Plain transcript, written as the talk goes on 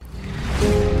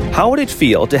How would it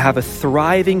feel to have a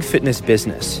thriving fitness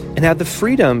business and have the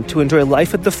freedom to enjoy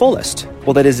life at the fullest?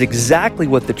 Well, that is exactly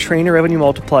what the Trainer Revenue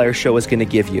Multiplier Show is going to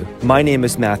give you. My name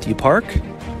is Matthew Park.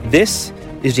 This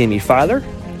is Jamie Filer.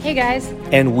 Hey, guys.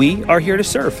 And we are here to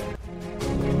serve.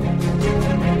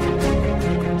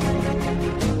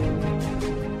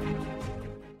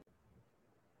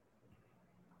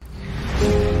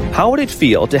 How would it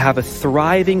feel to have a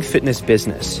thriving fitness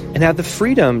business and have the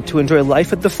freedom to enjoy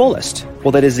life at the fullest?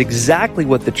 Well, that is exactly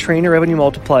what the Trainer Revenue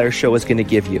Multiplier Show is going to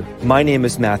give you. My name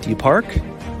is Matthew Park.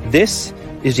 This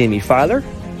is Jamie Filer.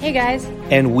 Hey, guys.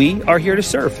 And we are here to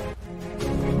serve.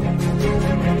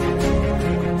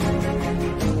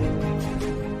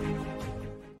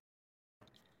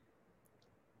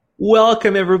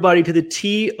 Welcome, everybody, to the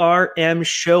TRM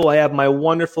Show. I have my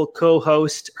wonderful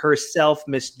co-host herself,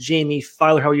 Miss Jamie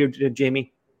Filer. How are you doing,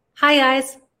 Jamie? Hi,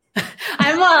 guys.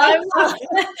 I'm well.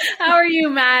 How are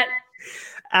you, Matt?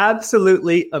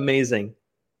 Absolutely amazing.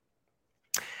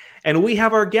 And we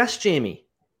have our guest, Jamie.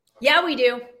 Yeah, we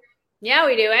do.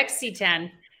 XC10.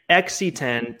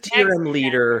 XC10, TRM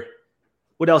leader.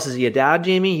 What else is he? A dad,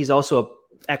 Jamie? He's also a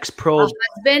ex-pro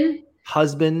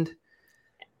husband.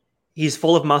 He's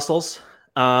full of muscles.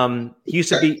 He used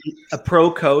to be a pro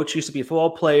coach, used to be a football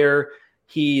player.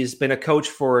 He's been a coach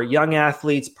for young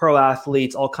athletes, pro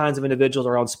athletes, all kinds of individuals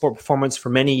around sport performance for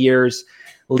many years.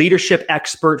 Leadership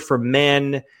expert for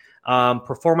men,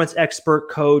 performance expert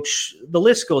coach. The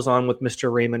list goes on with Mr.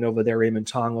 Raymond over there, Raymond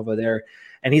Tong over there.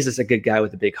 And he's just a good guy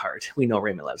with a big heart. We know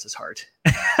Raymond loves his heart.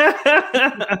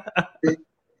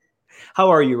 How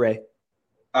are you, Ray?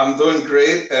 I'm doing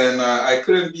great, and I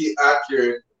couldn't be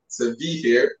happier to be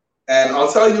here. And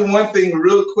I'll tell you one thing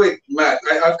real quick, Matt.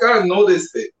 I've got to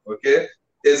notice it, okay?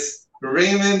 It's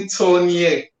Raymond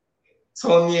Tonier.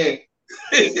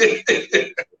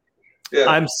 Yeah.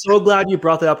 I'm so glad you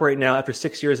brought that up right now after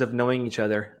 6 years of knowing each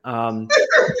other. I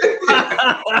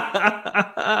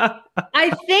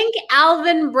think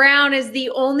Alvin Brown is the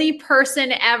only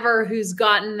person ever who's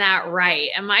gotten that right.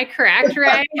 Am I correct,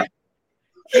 Ray?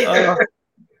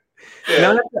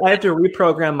 Now I have to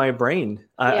reprogram my brain.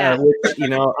 Which,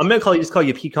 I'm going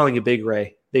to keep calling you Big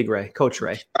Ray, Coach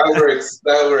Ray. That works.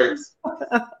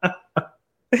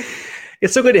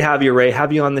 It's so good to have you, Ray,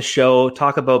 have you on the show,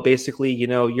 talk about basically,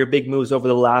 your big moves over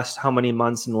the last how many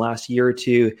months in the last year or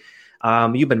two.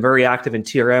 You've been very active in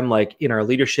TRM, like in our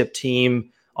leadership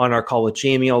team, on our call with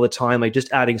Jamie all the time, like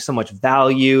just adding so much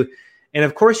value. And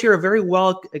of course, you're a very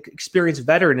well experienced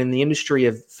veteran in the industry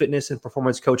of fitness and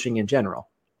performance coaching in general.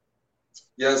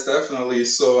 Yes, definitely.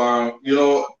 So,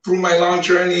 through my long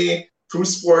journey through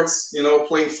sports,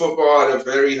 playing football at a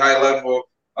very high level,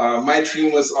 my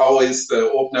dream was always to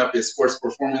open up a sports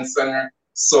performance center.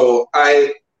 So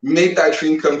I made that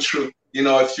dream come true,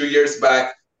 a few years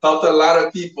back, helped a lot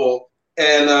of people.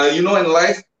 And, in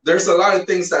life, there's a lot of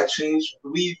things that change.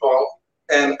 We evolve,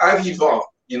 and I've evolved.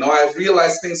 I've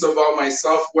realized things about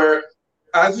myself where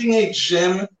having a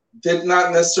gym did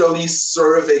not necessarily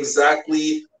serve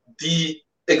exactly the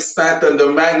extent and the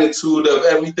magnitude of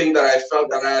everything that I felt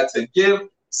that I had to give.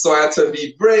 So I had to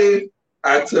be brave.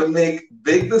 I had to make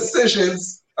big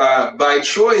decisions by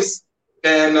choice.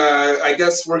 And I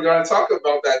guess we're going to talk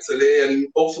about that today and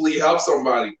hopefully help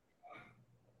somebody.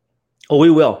 Oh, we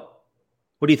will.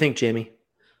 What do you think, Jamie?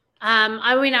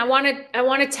 I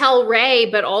want to tell Ray,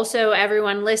 but also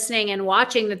everyone listening and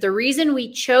watching, that the reason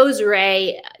we chose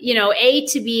Ray,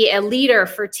 to be a leader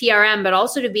for TRM, but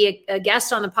also to be a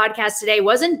guest on the podcast today,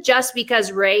 wasn't just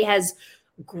because Ray has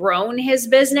grown his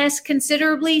business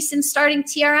considerably since starting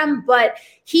TRM, but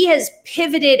he has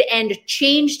pivoted and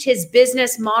changed his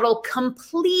business model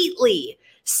completely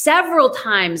several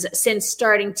times since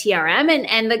starting TRM,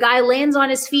 and the guy lands on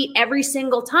his feet every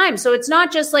single time. So it's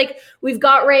not just like we've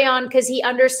got Ray on because he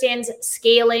understands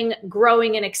scaling,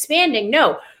 growing, and expanding.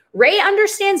 No, Ray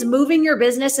understands moving your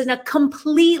business in a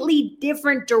completely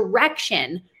different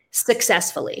direction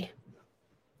successfully.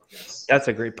 That's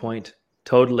a great point.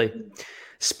 Totally.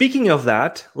 Speaking of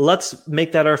that, let's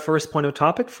make that our first point of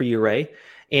topic for you, Ray.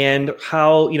 And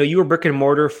how, you were brick and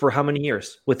mortar for how many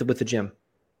years with the gym?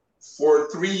 For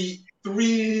a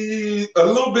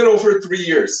little bit over 3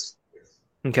 years.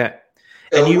 Okay.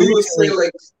 And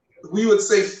we would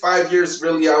say 5 years,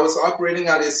 really. I was operating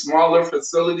at a smaller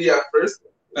facility at first,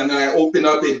 and then I opened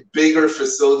up a bigger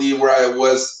facility where I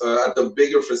was at the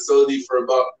bigger facility for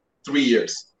about 3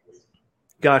 years.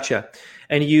 Gotcha.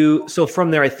 And so from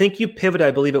there, I think you pivoted,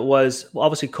 I believe it was, well,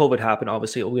 obviously COVID happened,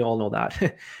 obviously, we all know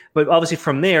that. But obviously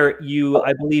from there, you,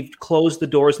 I believe, closed the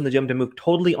doors in the gym to move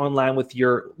totally online with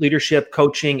your leadership,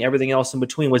 coaching, everything else in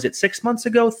between. Was it 6 months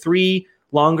ago, 3,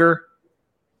 longer?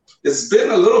 It's been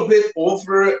a little bit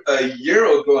over a year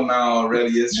ago now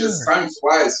already. It's just time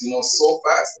flies, so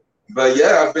fast. But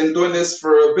yeah, I've been doing this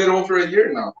for a bit over a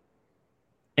year now.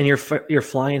 And you're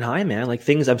flying high, man. Like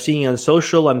things I'm seeing on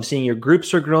social, I'm seeing your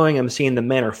groups are growing. I'm seeing the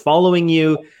men are following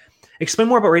you. Explain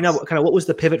more about right now. What was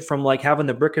the pivot from like having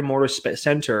the brick and mortar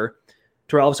center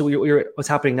to obviously what's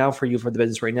happening now for you for the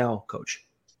business right now, Coach?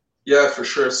 Yeah, for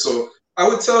sure. So I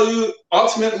would tell you,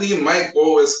 ultimately, my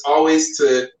goal is always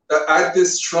to add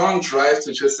this strong drive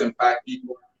to just impact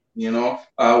people. When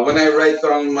I write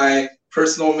down my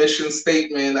personal mission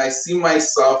statement, I see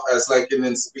myself as like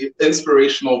an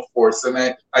inspirational force.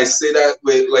 And I say that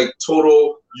with like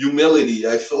total humility.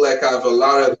 I feel like I have a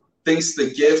lot of things to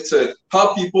give to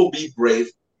help people be brave,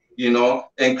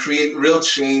 and create real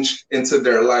change into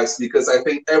their lives, because I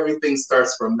think everything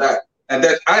starts from that. And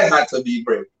then I had to be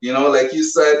brave, like you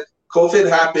said, COVID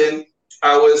happened.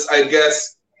 I was, I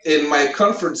guess, in my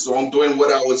comfort zone doing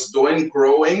what I was doing,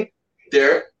 growing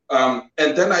there. And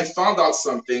then I found out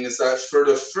something is that for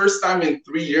the first time in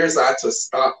 3 years, I had to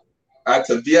stop. I had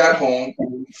to be at home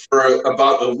for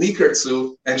about a week or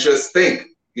two and just think,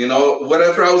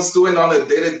 whatever I was doing on a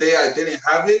day-to-day, I didn't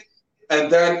have it. And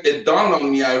then it dawned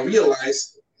on me, I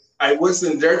realized I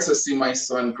wasn't there to see my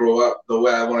son grow up the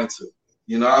way I wanted to.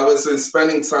 I wasn't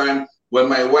spending time with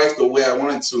my wife the way I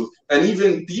wanted to. And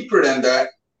even deeper than that,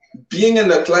 being in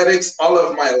athletics all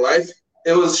of my life,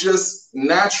 it was just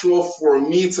natural for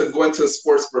me to go into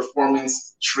sports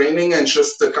performance training and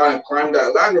just to kind of climb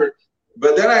that ladder.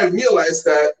 But then I realized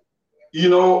that,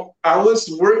 I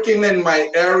was working in my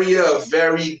area of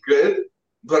very good,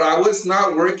 but I was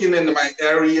not working in my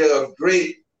area of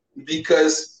great,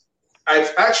 because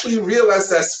I've actually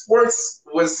realized that sports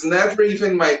was never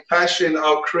even my passion,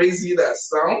 how crazy that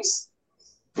sounds.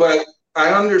 But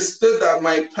I understood that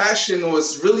my passion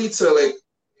was really to like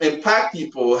impact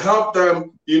people, help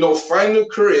them, find the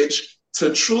courage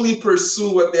to truly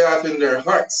pursue what they have in their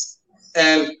hearts.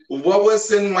 And what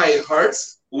was in my heart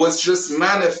was just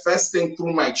manifesting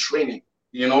through my training.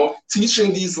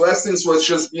 Teaching these lessons was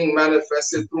just being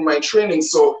manifested through my training.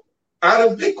 So I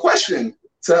had a big question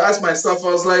to ask myself. I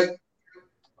was like,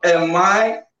 am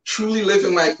I truly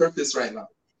living my purpose right now?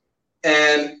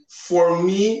 And for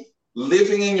me,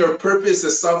 living in your purpose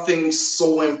is something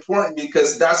so important,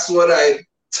 because that's what I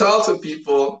tell to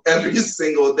people every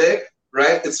single day,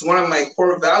 right? It's one of my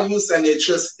core values, and it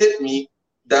just hit me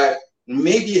that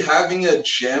maybe having a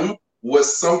gym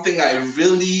was something I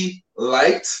really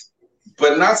liked,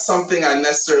 but not something I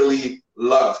necessarily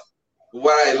loved.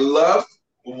 What I loved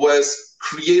was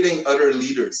creating other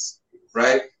leaders,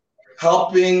 right?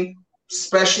 Helping,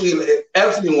 especially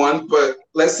everyone, but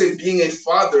let's say being a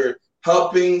father,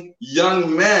 helping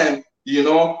young men,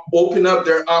 open up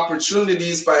their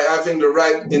opportunities by having the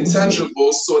right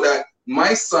intangibles so that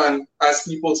my son has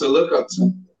people to look up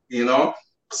to,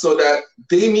 so that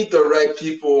they meet the right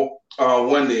people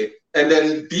one day. And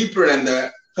then deeper than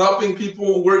that, helping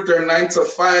people work their 9 to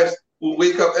 5, who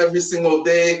wake up every single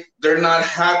day, they're not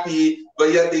happy,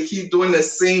 but yet they keep doing the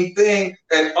same thing.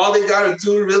 And all they got to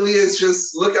do really is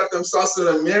just look at themselves in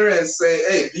the mirror and say,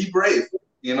 hey, be brave.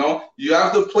 You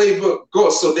have the playbook, go.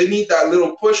 So they need that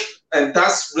little push. And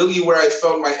that's really where I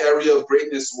felt my area of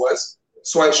greatness was.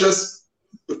 So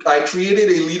I created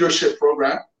a leadership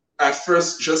program at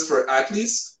first just for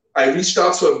athletes. I reached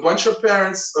out to a bunch of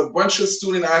parents, a bunch of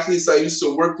student athletes I used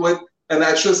to work with. And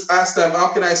I just asked them, how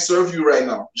can I serve you right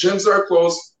now? Gyms are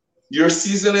closed. Your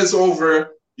season is over.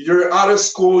 You're out of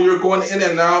school. You're going in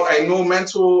and out. I know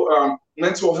mental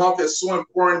health is so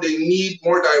important. They need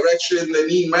more direction. They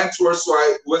need mentors. So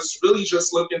I was really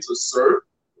just looking to serve.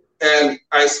 And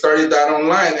I started that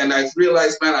online. And I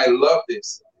realized, man, I love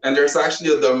this. And there's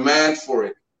actually a demand for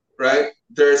it, right?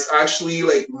 There's actually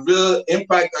like real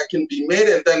impact that can be made.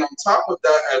 And then on top of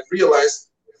that, I realized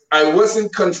I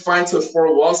wasn't confined to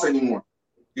 4 walls anymore.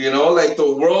 Like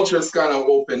the world just kind of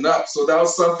opened up. So that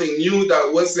was something new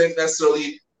that wasn't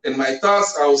necessarily in my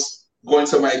thoughts. I was going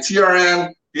to my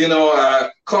TRM,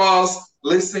 calls,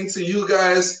 listening to you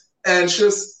guys, and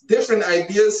just different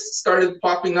ideas started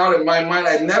popping out in my mind.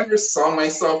 I never saw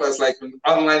myself as like an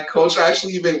online coach. I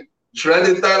actually even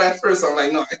dreaded that at first. I'm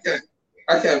like, no,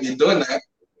 I can't be doing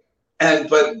that.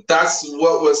 But that's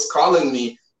what was calling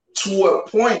me, to a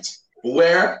point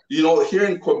where, here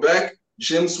in Quebec,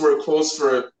 gyms were closed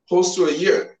for close to a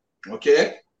year,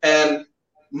 okay? And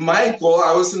my goal,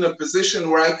 I was in a position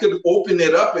where I could open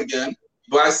it up again,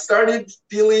 but I started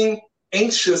feeling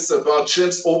anxious about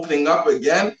gyms opening up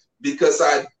again, because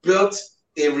I built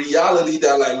a reality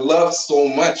that I love so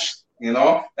much, And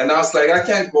I was like, I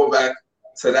can't go back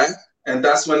to that. And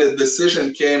that's when the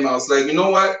decision came. I was like, you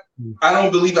know what? I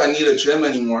don't believe I need a gym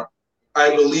anymore.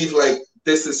 I believe like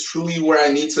this is truly where I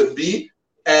need to be.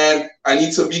 And I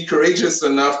need to be courageous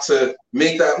enough to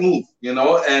make that move, you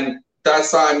know, and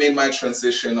that's how I made my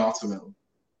transition ultimately.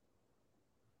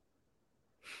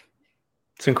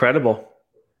 It's incredible.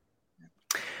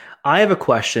 I have a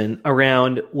question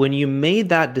around when you made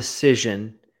that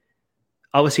decision.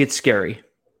 Obviously, it's scary.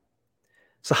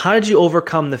 So how did you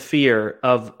overcome the fear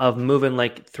of moving,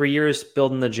 like 3 years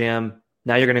building the gym?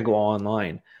 Now you're going to go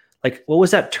online. Like, what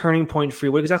was that turning point for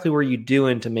you? What exactly were you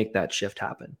doing to make that shift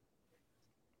happen?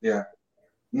 Yeah.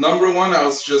 Number one, I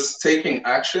was just taking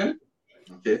action.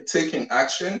 Okay, taking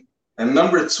action. And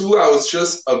number two, I was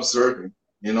just observing,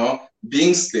 you know,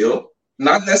 being still.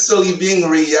 Not necessarily being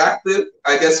reactive.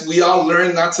 I guess we all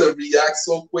learn not to react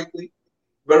so quickly,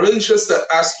 but really just to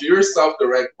ask yourself the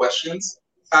right questions,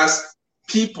 ask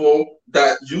people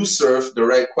that you serve the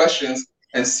right questions,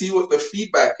 and see what the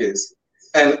feedback is.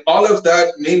 And all of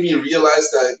that made me realize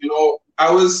that, you know,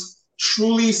 I was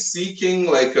truly seeking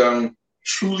the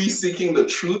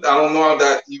truth. I don't know how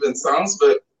that even sounds,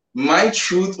 but my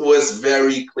truth was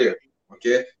very clear.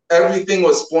 Okay. Everything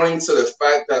was pointing to the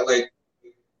fact that like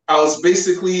I was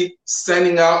basically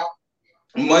sending out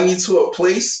money to a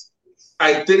place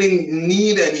I didn't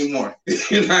need anymore.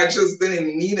 You know, I just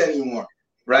didn't need anymore,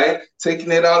 right?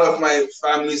 Taking it out of my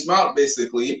family's mouth,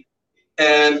 basically.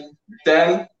 And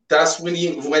then that's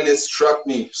really when it struck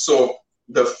me. So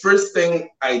the first thing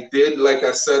I did, like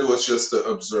I said, was just to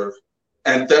observe.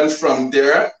 And then from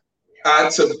there, I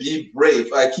had to be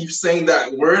brave. I keep saying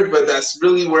that word, but that's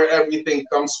really where everything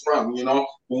comes from. You know,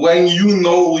 when you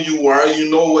know who you are, you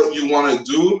know what you want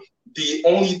to do. The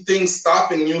only thing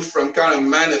stopping you from kind of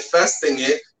manifesting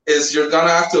it is you're going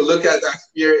to have to look at that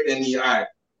fear in the eye.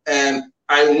 And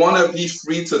I want to be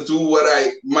free to do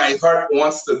what my heart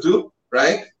wants to do,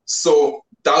 right? So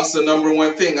that's the number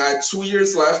one thing. I had 2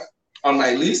 years left on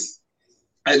my lease.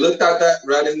 I looked at that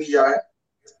right in the eye.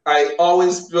 I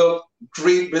always built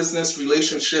great business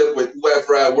relationship with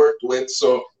whoever I worked with.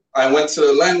 So I went to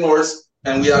the landlords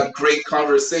and we had great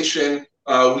conversation.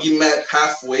 We met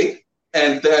halfway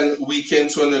and then we came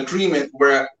to an agreement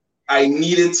where I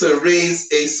needed to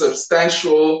raise a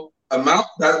substantial amount.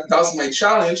 That was my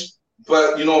challenge.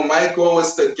 But, you know, my goal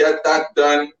was to get that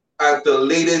done at the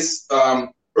latest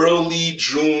early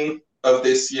June of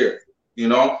this year. You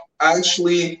know, I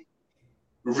actually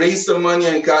raised the money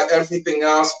and got everything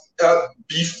else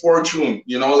before June,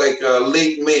 you know, like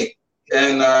late May.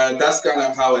 And that's kind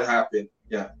of how it happened.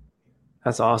 Yeah.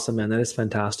 That's awesome, man. That is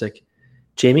fantastic.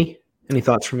 Jamie, any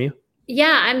thoughts from you?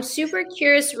 Yeah, I'm super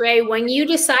curious, Ray, when you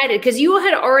decided, because you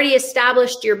had already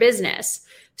established your business.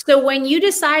 So when you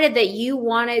decided that you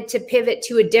wanted to pivot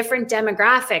to a different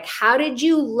demographic, how did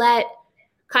you let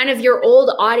kind of your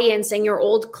old audience and your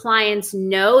old clients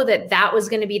know that that was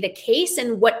going to be the case?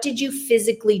 And what did you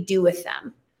physically do with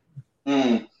them?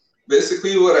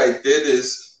 Basically, what I did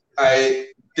is I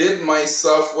did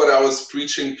myself what I was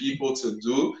preaching people to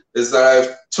do, is that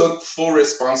I took full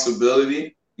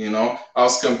responsibility. You know, I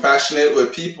was compassionate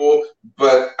with people,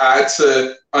 but I had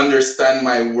to understand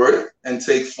my worth and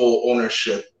take full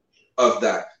ownership of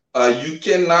that. You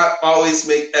cannot always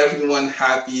make everyone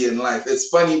happy in life. It's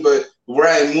funny, but where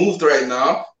I moved right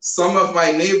now, some of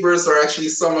my neighbors are actually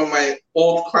some of my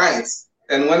old clients.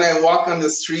 And when I walk on the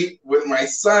street with my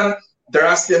son, they're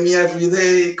asking me every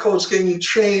day, Coach, can you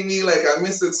train me? Like, I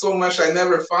miss it so much. I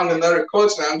never found another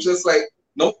coach. And I'm just like,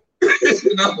 nope.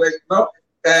 You know, like, no.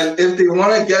 And if they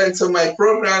want to get into my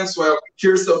programs, well,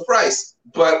 here's the price.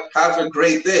 But have a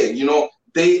great day. You know,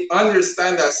 they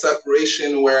understand that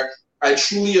separation where I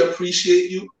truly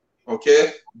appreciate you.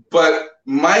 Okay. But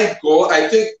my goal, I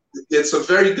think it's a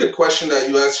very good question that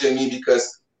you asked, Jamie,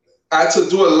 because I had to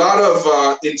do a lot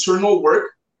of internal work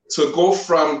to go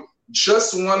from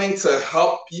just wanting to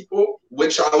help people,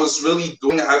 which I was really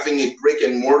doing, having a brick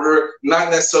and mortar,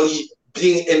 not necessarily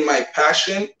being in my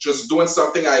passion, just doing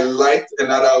something I liked and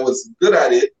that I was good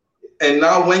at it. And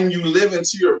now when you live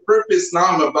into your purpose, now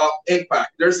I'm about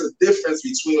impact. There's a difference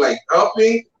between like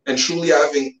helping and truly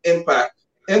having impact.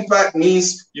 Impact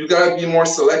means you got to be more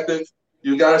selective.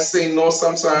 You got to say no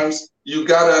sometimes. You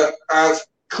got to have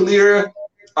clear,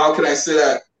 how can I say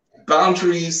that,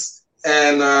 boundaries.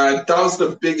 And that was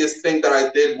the biggest thing that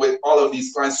I did with all of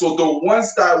these clients. So the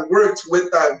ones that worked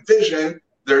with that vision,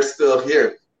 they're still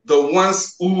here. The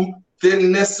ones who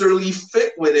didn't necessarily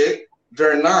fit with it,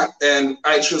 they're not. And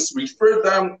I just referred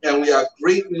them and we have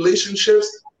great relationships.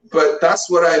 But that's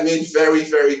what I made very,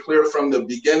 very clear from the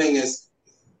beginning is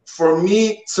for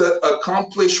me to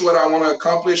accomplish what I want to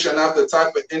accomplish and have the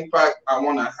type of impact I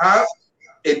want to have,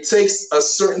 it takes a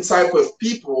certain type of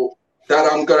people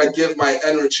that I'm going to give my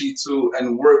energy to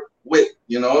and work with,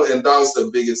 you know, and that was the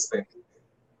biggest thing.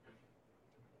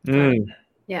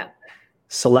 Yeah.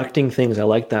 Selecting things. I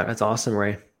like that. That's awesome,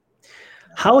 Ray.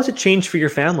 How has it changed for your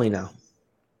family now?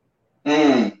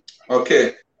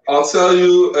 Okay. I'll tell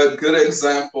you a good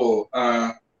example.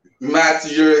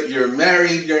 Matt, you're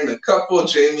married, you're in a couple.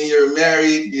 Jamie, you're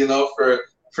married, you know,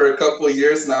 for a couple of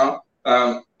years now.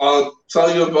 I'll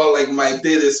tell you about like my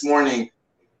day this morning.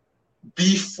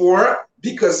 Before,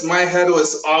 because my head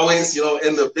was always, you know,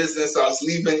 in the business, I was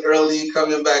leaving early,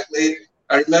 coming back late.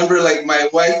 I remember like my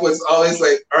wife was always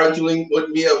like arguing with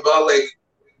me about like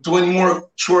doing more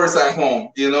chores at home,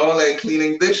 you know, like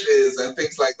cleaning dishes and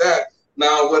things like that.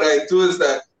 Now, what I do is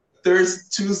that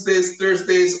Tuesdays,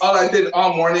 Thursdays, all I did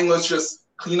all morning was just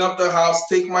clean up the house,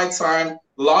 take my time,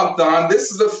 logged on. This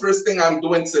is the first thing I'm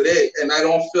doing today, and I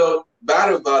don't feel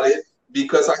bad about it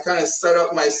because I kind of set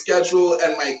up my schedule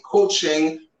and my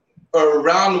coaching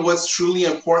around what's truly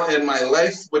important in my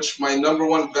life, which my number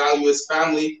one value is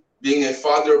family, being a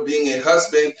father, being a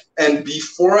husband. And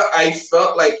before, I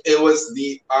felt like it was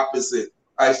the opposite.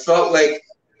 I felt like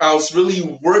I was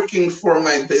really working for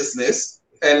my business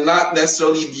and not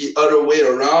necessarily the other way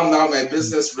around. Now my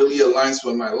business really aligns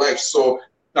with my life. So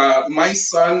my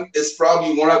son is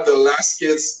probably one of the last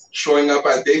kids showing up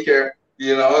at daycare.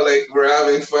 You know, like we're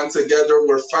having fun together.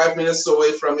 We're 5 minutes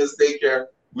away from his daycare.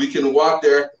 We can walk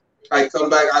there. I come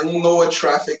back. I don't know what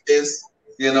traffic is.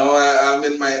 You know, I'm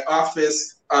in my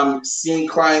office. I'm seeing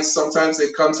clients. Sometimes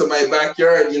they come to my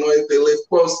backyard, you know, if they live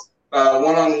close,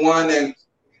 one-on-one. And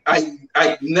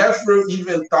I never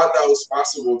even thought that was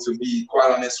possible, to be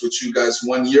quite honest with you guys,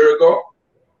 1 year ago,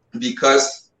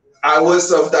 because I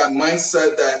was of that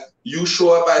mindset that you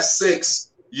show up at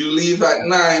 6, you leave at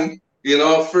 9, you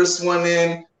know, first one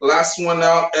in, last one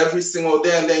out every single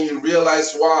day. And then you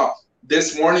realize, wow,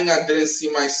 this morning I didn't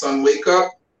see my son wake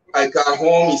up. I got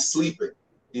home, he's sleeping.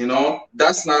 You know,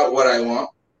 that's not what I want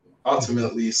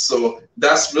ultimately. So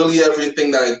that's really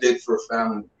everything that I did for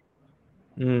family.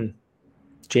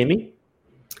 Jamie?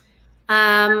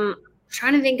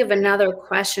 Trying to think of another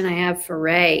question I have for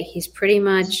Ray. He's pretty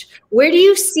much, where do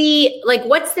you see, like,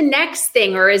 what's the next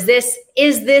thing? Or is this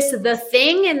the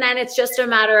thing? And then it's just a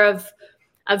matter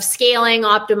of scaling,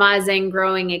 optimizing,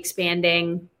 growing,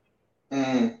 expanding.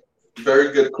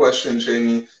 Very good question,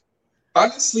 Jamie.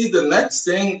 Honestly, the next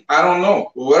thing, I don't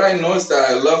know. What I know is that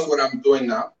I love what I'm doing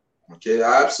now. Okay,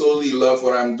 I absolutely love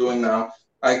what I'm doing now.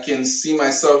 I can see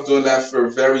myself doing that for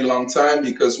a very long time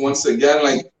because once again,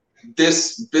 like,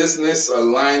 this business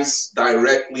aligns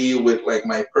directly with like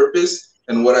my purpose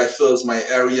and what I feel is my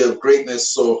area of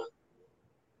greatness. So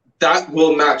that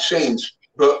will not change.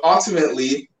 But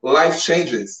ultimately, life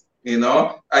changes. You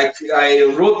know,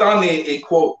 I wrote down a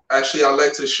quote. Actually, I'd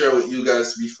like to share with you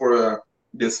guys before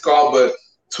this call. But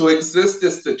to exist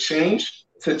is to change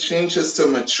is to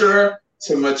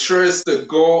mature is to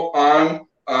go on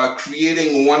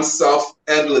creating oneself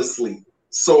endlessly.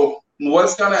 So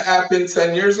what's going to happen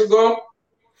 10 years ago?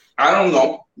 I don't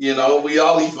know. You know, we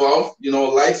all evolve. You know,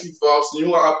 life evolves,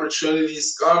 new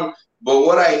opportunities come. But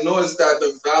what I know is that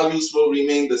the values will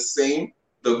remain the same.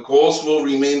 The goals will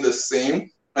remain the same.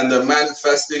 And the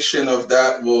manifestation of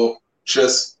that will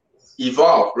just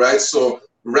evolve, right? So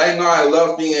right now, I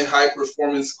love being a high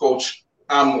performance coach.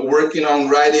 I'm working on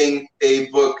writing a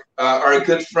book. Our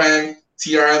good friend,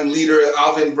 TRM leader,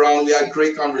 Alvin Brown, we had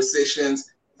great conversations.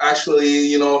 Actually,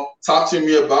 you know, talked to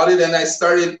me about it. And I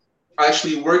started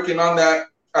actually working on that.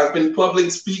 I've been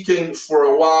public speaking for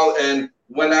a while. And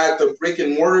when I had the brick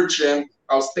and mortar gym,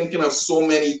 I was thinking of so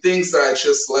many things that I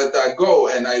just let that go.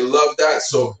 And I love that.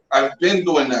 So I've been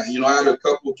doing that. You know, I had a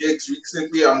couple gigs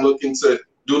recently. I'm looking to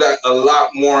do that a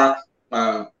lot more,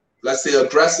 let's say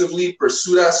aggressively,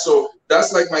 pursue that. So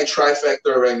that's like my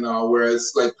trifecta right now, where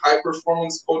it's like high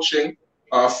performance coaching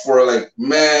for like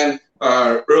men,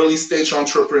 early stage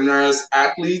entrepreneurs,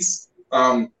 athletes,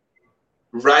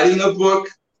 writing a book,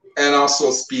 and also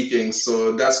speaking.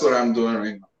 So that's what I'm doing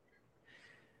right now.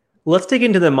 Let's dig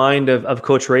into the mind of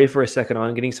Coach Ray for a second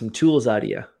on getting some tools out of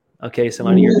you. Okay, some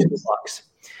out of your toolbox.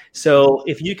 So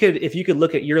if you could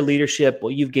look at your leadership,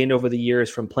 what you've gained over the years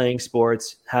from playing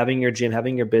sports, having your gym,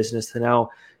 having your business, to now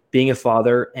being a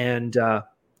father, and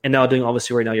now doing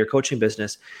obviously right now your coaching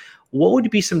business, what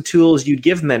would be some tools you'd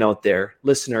give men out there,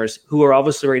 listeners, who are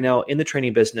obviously right now in the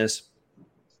training business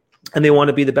and they want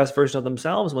to be the best version of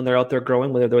themselves when they're out there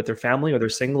growing, whether they're with their family or they're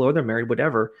single or they're married,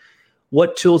 whatever?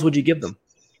 What tools would you give them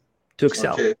to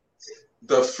excel? Okay.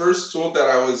 The first tool that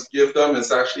I would give them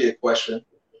is actually a question.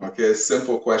 Okay, a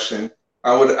simple question.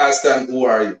 I would ask them, who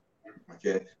are you?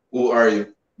 Okay, who are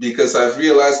you? because I've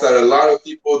realized that a lot of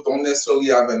people don't necessarily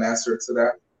have an answer to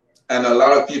that. And a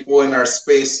lot of people in our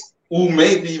space who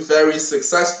may be very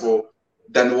successful,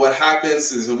 then what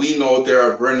happens is, we know there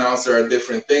are burnouts, there are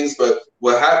different things, but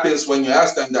what happens when you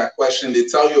ask them that question, they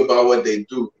tell you about what they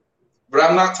do. But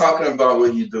I'm not talking about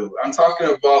what you do. I'm talking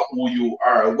about who you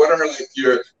are. What are like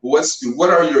what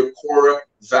are your core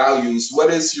values? What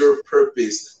is your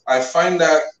purpose? I find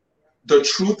that the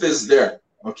truth is there.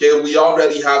 Okay, we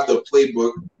already have the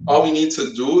playbook. All we need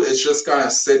to do is just kind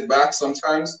of sit back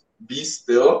sometimes, be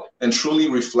still, and truly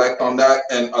reflect on that,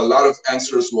 and a lot of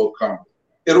answers will come.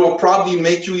 It will probably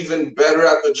make you even better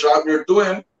at the job you're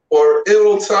doing, or it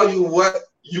will tell you what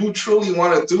you truly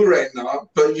want to do right now,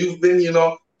 but you've been,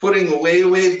 putting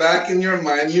way back in your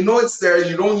mind. It's there.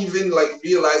 You don't even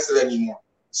realize it anymore.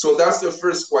 So that's the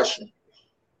first question.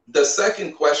 The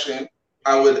second question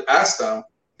I would ask them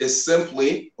is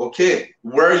simply, okay,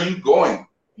 where are you going?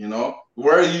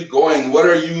 Where are you going? What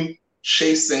are you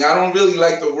chasing? I don't really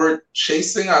like the word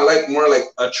chasing. I like more like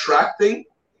attracting.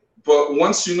 But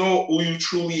once you know who you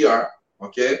truly are,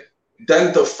 okay,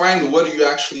 then define what do you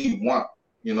actually want,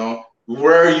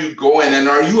 where are you going, and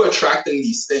are you attracting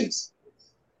these things,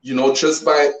 just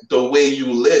by the way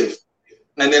you live.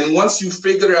 And then once you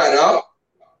figure that out,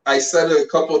 I said it a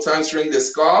couple of times during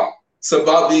this call, it's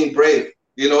about being brave.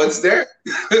 It's there.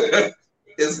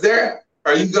 It's there.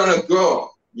 Are you going to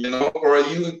go, or are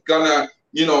you going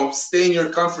to, stay in your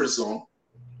comfort zone,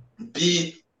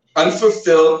 be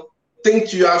unfulfilled,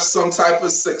 think you have some type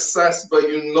of success, but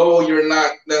you're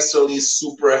not necessarily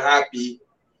super happy.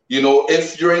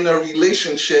 If you're in a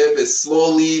relationship, it's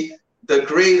slowly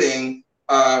degrading.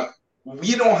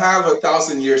 We don't have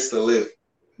 1,000 years to live,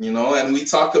 and we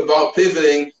talk about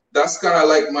pivoting. That's kind of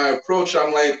like my approach.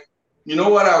 I'm like, you know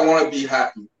what? I want to be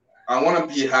happy. I want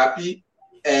to be happy.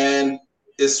 And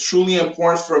it's truly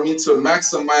important for me to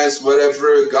maximize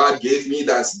whatever God gave me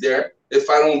that's there. If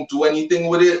I don't do anything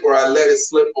with it, or I let it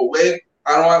slip away,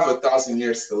 I don't have 1,000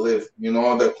 years to live.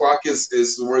 The clock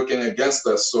is working against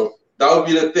us. So that would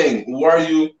be the thing.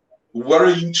 What are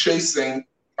you chasing?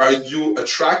 Are you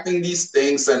attracting these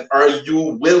things? And are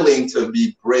you willing to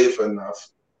be brave enough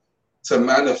to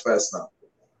manifest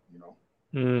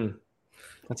them?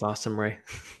 That's awesome, Ray.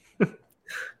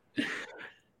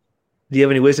 Do you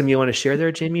have any wisdom you want to share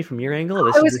there, Jamie, from your angle?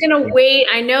 I was going to wait.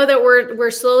 I know that we're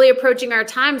slowly approaching our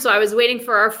time, so I was waiting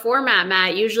for our format,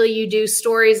 Matt. Usually you do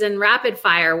stories and rapid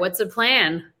fire. What's the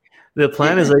plan? The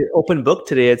plan is an open book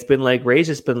today. It's been like Ray's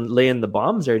just been laying the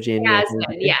bombs there, Jamie.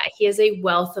 Yeah, he has a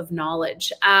wealth of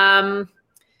knowledge.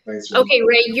 Thanks, okay,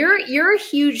 Ray, you're a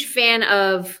huge fan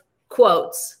of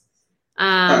quotes.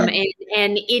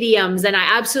 And idioms. And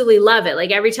I absolutely love it.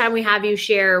 Like every time we have you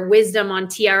share wisdom on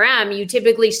TRM, you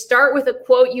typically start with a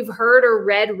quote you've heard or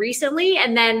read recently,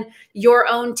 and then your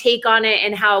own take on it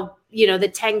and how,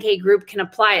 the 10K group can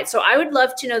apply it. So I would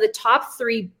love to know the top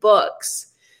 3 books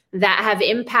that have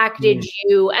impacted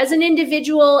you as an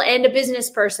individual and a business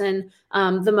person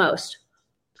the most.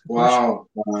 Wow.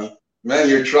 Man,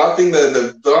 you're dropping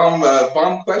the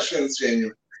bomb questions,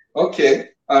 Jamie. Okay.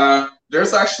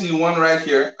 There's actually one right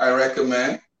here I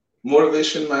recommend.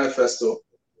 Motivation Manifesto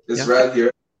is right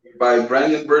here by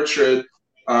Brandon Burchard.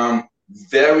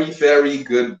 Very, very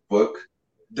good book.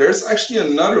 There's actually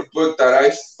another book that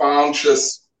I found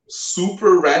just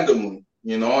super randomly.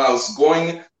 I was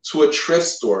going to a thrift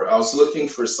store. I was looking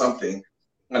for something,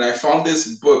 and I found this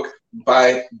book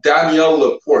by Danielle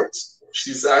Laporte.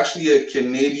 She's actually a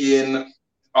Canadian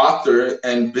author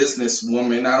and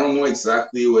businesswoman. I don't know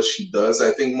exactly what she does.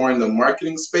 I think more in the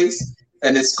marketing space.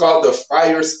 And it's called the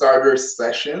Firestarter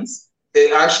Sessions.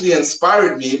 It actually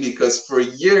inspired me because for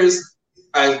years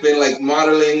I've been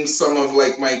modeling some of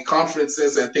my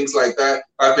conferences and things like that.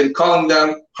 I've been calling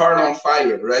them Heart on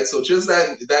Fire, right? So just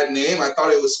that name, I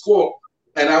thought it was cool.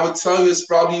 And I would tell you it's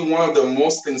probably one of the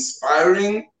most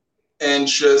inspiring and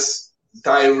just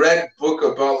direct book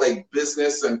about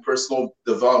business and personal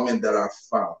development that I've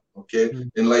found, okay?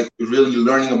 And really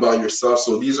learning about yourself.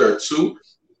 So these are 2.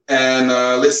 And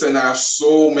listen, I have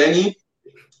so many,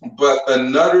 but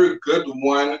another good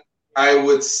one, I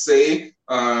would say,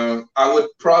 I would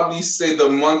probably say The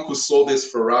Monk Who Sold His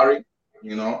Ferrari.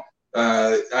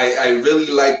 I really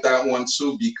like that one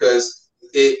too, because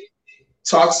it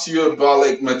talks to you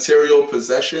about material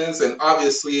possessions, and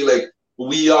obviously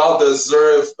we all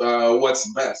deserve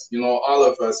what's best, all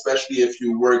of us, especially if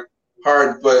you work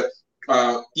hard. But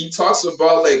he talks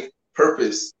about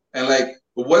purpose and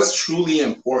what's truly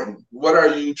important. What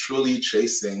are you truly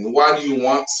chasing? Why do you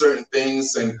want certain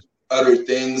things and other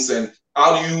things? And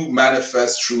how do you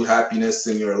manifest true happiness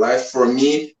in your life? For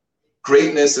me,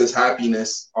 greatness is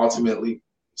happiness, ultimately.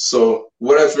 So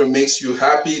whatever makes you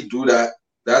happy, do that.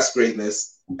 That's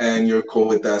greatness, and you're cool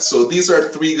with that. So these are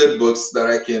 3 good books that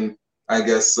I can, I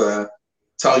guess,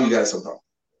 tell you guys about.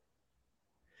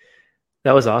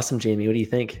 That was awesome, Jamie. What do you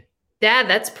think? Yeah,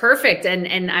 that's perfect.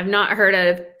 And I've not heard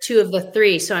of 2 of the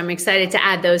 3, so I'm excited to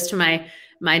add those to my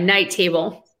night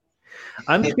table.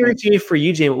 I'm curious for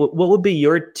you, Jamie, what would be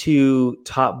your 2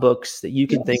 top books that you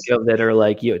can think of that are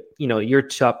like, you know, your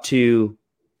top 2?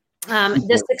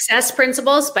 The Success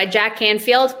Principles by Jack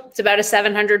Canfield. It's about a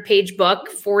 700-page book,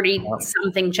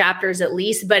 40-something chapters at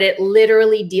least, but it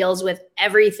literally deals with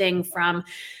everything from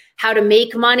how to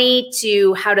make money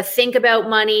to how to think about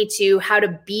money to how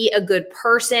to be a good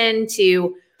person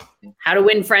to how to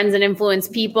win friends and influence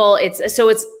people. It's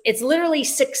literally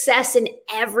success in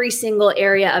every single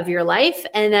area of your life.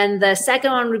 And then the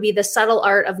second one would be The Subtle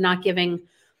Art of Not Giving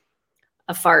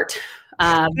a Fart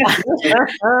by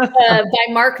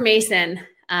Mark Mason.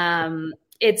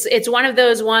 It's one of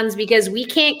those ones because we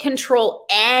can't control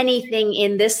anything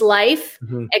in this life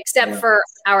except for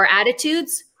our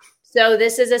attitudes. So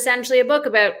this is essentially a book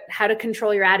about how to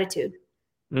control your attitude.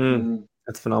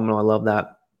 That's phenomenal. I love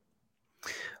that.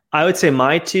 I would say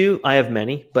my 2, I have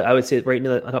many, but I would say right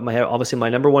now, on top of my head, obviously my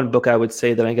number 1 book I would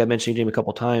say that I think I mentioned Jamie a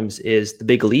couple of times is The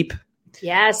Big Leap.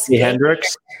 Yes. Gay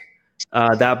Hendricks.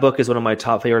 That book is one of my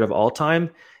top favorite of all time.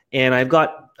 And I've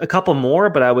got a couple more,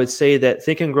 but I would say that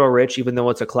Think and Grow Rich, even though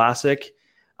it's a classic,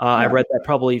 I've read that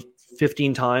probably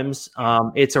 15 times.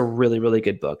 It's a really, really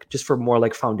good book just for more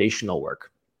like foundational work.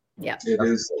 Yeah, it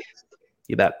is.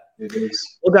 You bet. It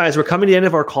is. Well, guys, we're coming to the end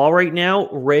of our call right now.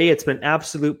 Ray, it's been an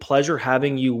absolute pleasure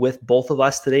having you with both of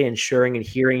us today and sharing and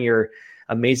hearing your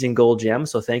amazing gold gems.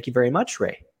 So thank you very much,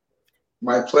 Ray.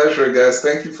 My pleasure, guys.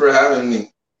 Thank you for having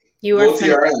me. You are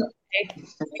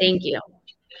Thank you.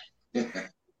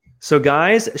 So,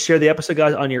 guys, share the episode,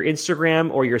 guys, on your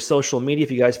Instagram or your social media. If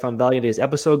you guys found value in today's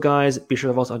episode, guys, be sure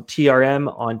to follow us on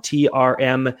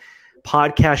TRM.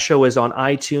 Podcast show is on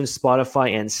iTunes,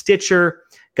 Spotify, and Stitcher.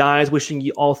 Guys, wishing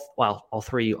you all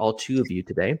 2 of you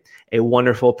today a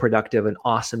wonderful, productive, and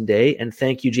awesome day. And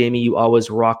thank you, Jamie. You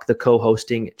always rock the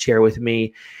co-hosting chair with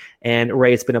me. And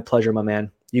Ray, it's been a pleasure, my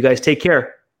man. You guys take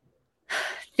care.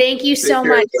 Thank you so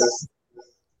much. Guys.